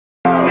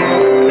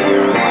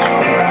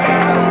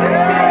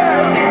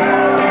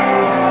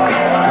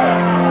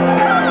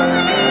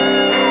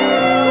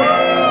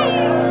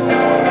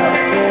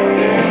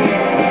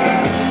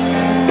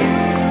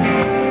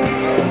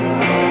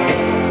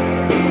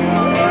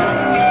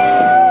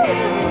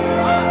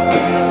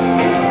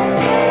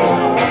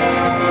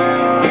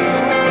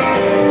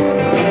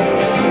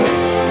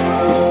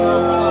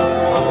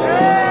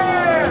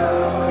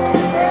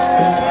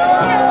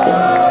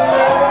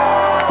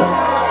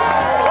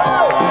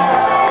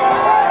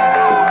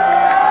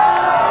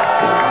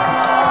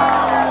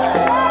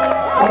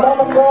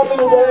me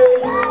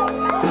today,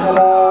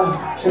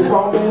 and she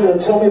called me to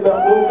tell me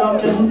about Will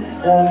Duncan,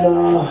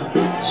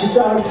 and she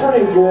sounded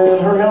pretty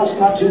good. Her health's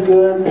not too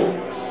good,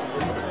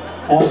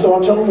 and so I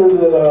told her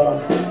that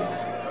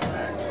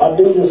I'd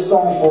do this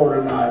song for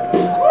her tonight.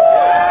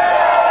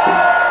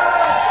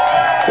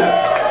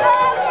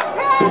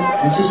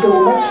 And she said,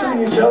 well, make sure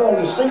you tell them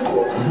the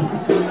sequel.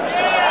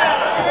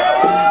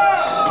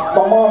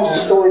 My mom's a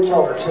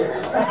storyteller too.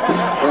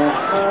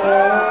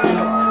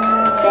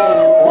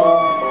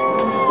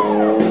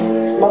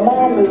 My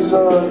mom is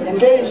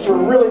engaged to a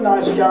really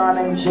nice guy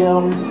named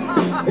Jim,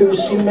 who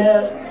she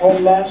met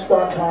on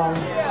Match.com.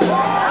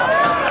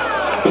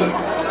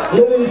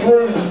 Living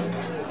proof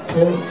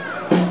that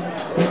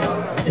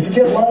if you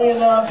get lonely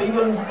enough,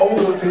 even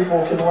older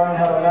people can learn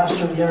how to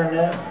master the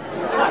internet.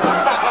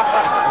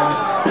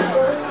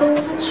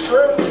 It's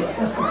true.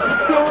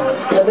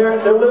 And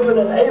they're living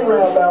in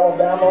Arab,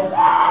 Alabama.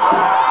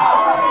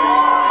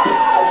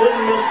 I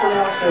didn't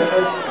mispronounce it.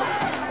 It's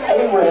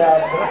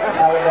Arab,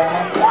 Alabama.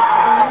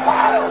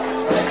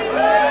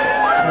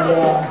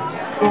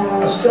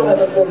 And I still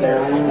haven't been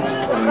there.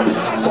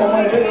 So I'm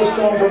going to do this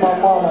song for my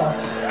mama.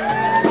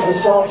 This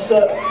song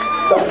set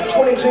about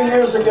 22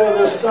 years ago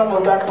this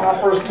summer, back when I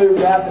first moved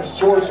to Athens,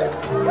 Georgia.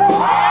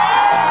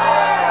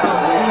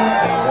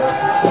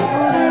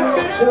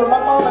 So when my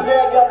mom and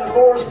dad got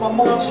divorced, my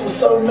mom was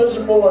so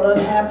miserable and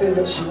unhappy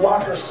that she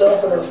locked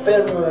herself in her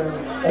bedroom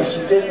and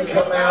she didn't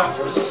come out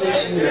for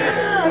 6 years.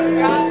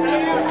 In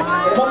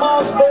my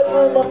mom's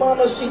bedroom, my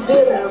mama, she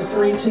did have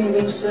 3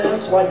 TV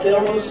sets like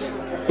Elvis.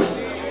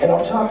 And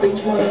on top of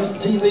each one of those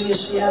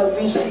TVs, she had a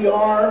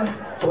VCR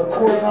for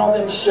recording all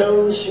them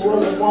shows she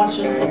wasn't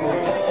watching.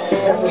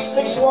 And for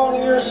 6 long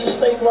years, she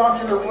stayed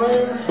locked in her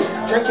room,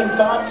 drinking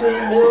vodka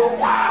and milk,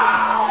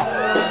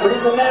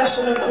 reading the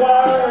National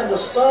Enquirer and the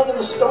Sun and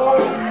the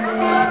Stars,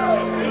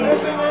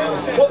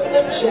 flipping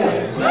them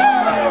channels.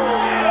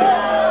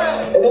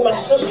 And then my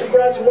sister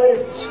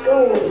graduated from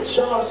school and the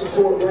child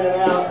support ran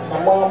out, and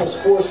my mom was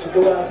forced to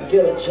go out and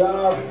get a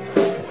job.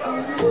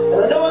 And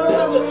I know I don't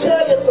have to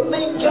tell you, it's a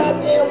mean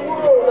goddamn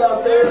world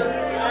out there.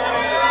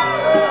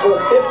 For a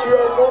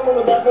 50-year-old woman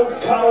without no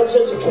college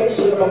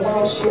education, and my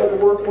mom, she had to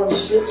work one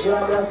shit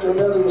job after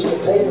another just to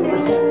pay the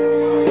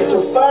rent.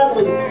 Until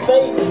finally,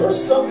 fate or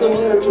something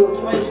led her to a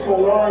place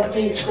called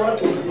R&D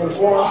Trucking in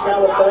Florence,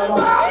 Alabama.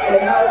 And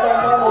they hired my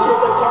mom as what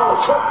they call a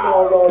truck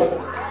yard.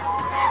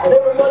 And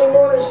every Monday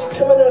morning, she'd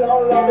come in and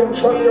holler out them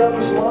truck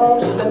drivers'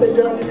 moms, and then they'd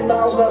drive 50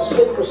 miles without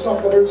sleep or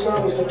something. Her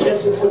job was to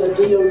catch them for the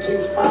DOT,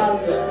 find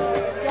them.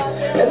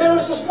 And there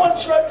was this one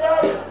truck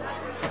driver.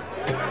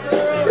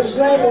 His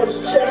name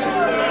was Chester.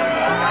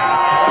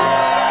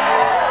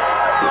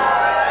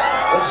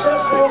 And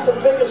Chester was the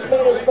biggest,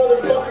 meanest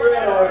motherfucker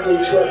at R&D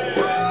Trucking.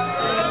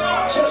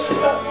 Chester's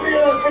about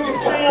 350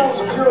 pounds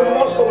of pure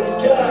muscle and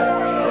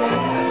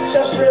gut.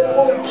 Chester had the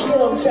woman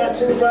Kim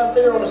tattooed right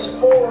there on his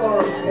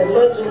forearm, and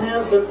legend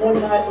has that one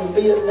night in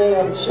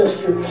Vietnam,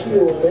 Chester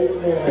killed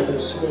 8 men in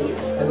his sleep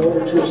in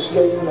order to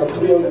escape from a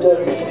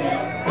POW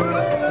camp.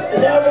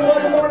 And now every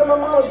Monday morning, my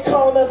mom was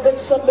calling that big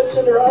sumbitch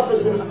into her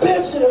office and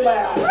bitching him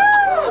out.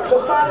 So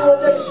finally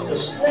one day she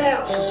just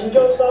snaps and she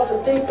goes off the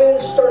deep end,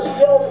 she starts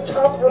yelling at the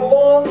top of her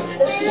lungs,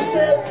 and she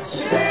says,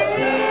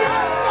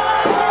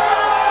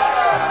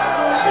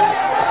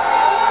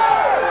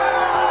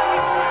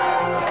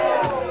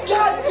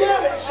 God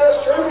damn it,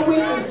 Chester, every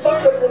week you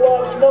fuck up your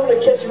lungs, and then when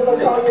they catch you, I'm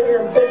gonna call you here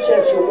and bitch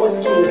at you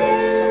 1 year.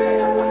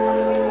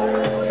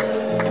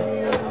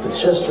 But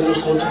Chester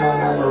just looked my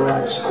mama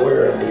right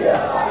square in the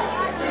eye.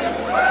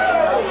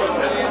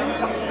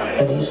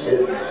 And he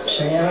said,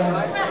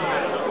 Chan,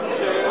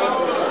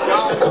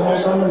 it's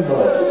because I'm in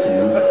love with you.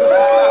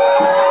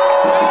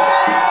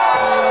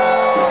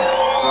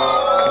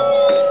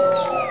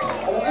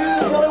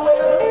 And the only way I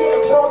ever get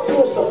to talk to you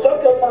is to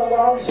fuck up my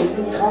lungs, so you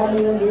can call me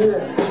in here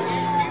and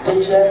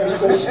bitch at me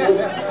so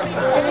sweet.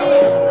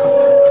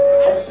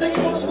 And 6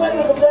 months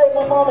later today,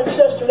 my mom and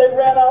Chester, they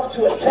ran off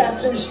to a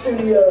tattoo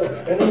studio,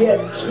 and he had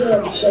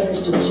Kim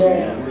changed to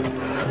Jan.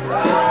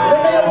 And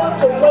then they went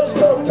to a place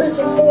called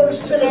Pigeon Forge,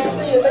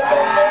 Tennessee, and they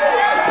got married.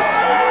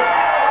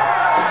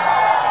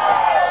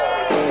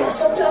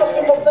 Sometimes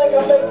people think I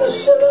make this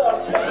shit up.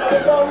 I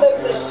don't make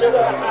this shit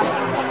up.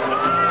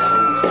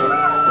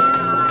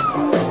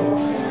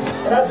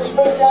 And I just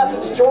moved to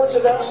Athens, Georgia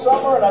that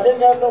summer, and I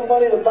didn't have no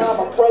money to buy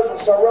my present,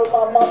 so I wrote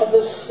my mama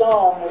this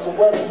song as a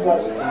wedding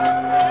present.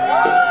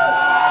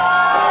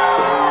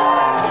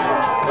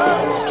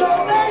 It's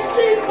called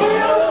 18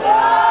 Wheels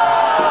Up!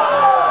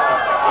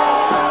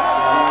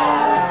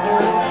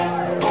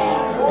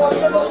 Who wants to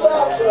send this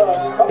out to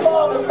my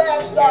mom at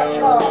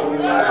Match.com?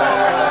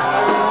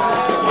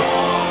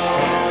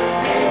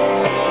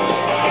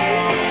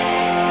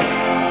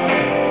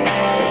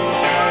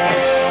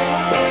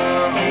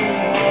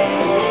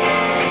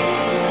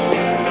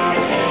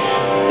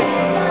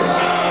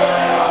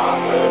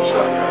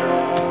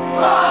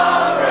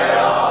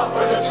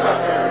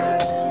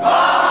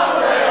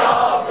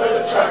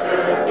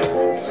 Trucker.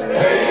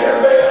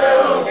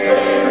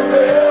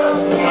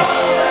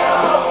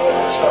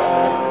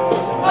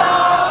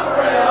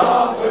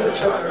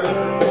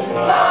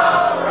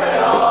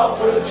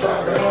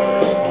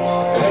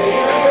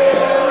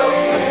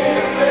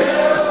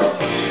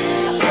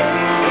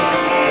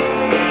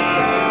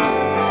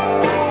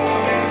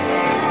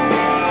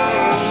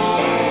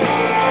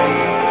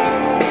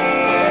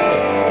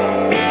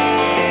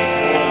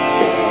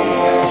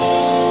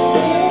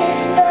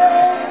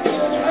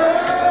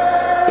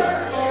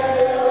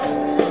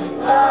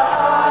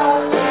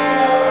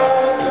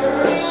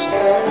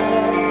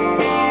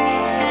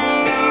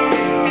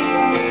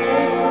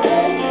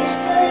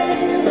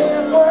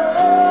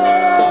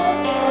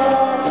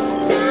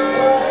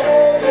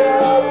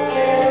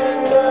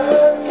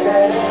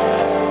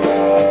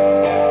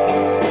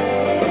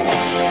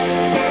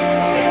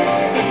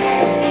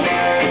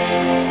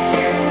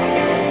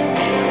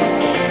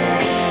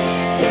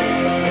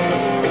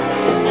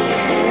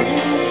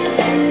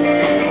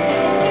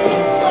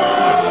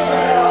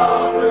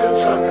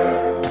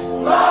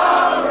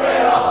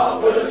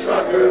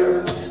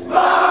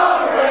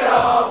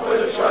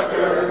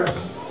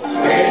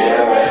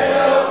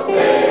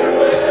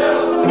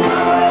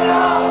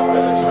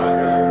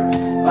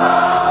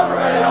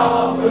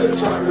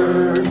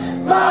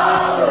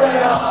 Mama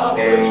ran off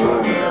with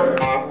your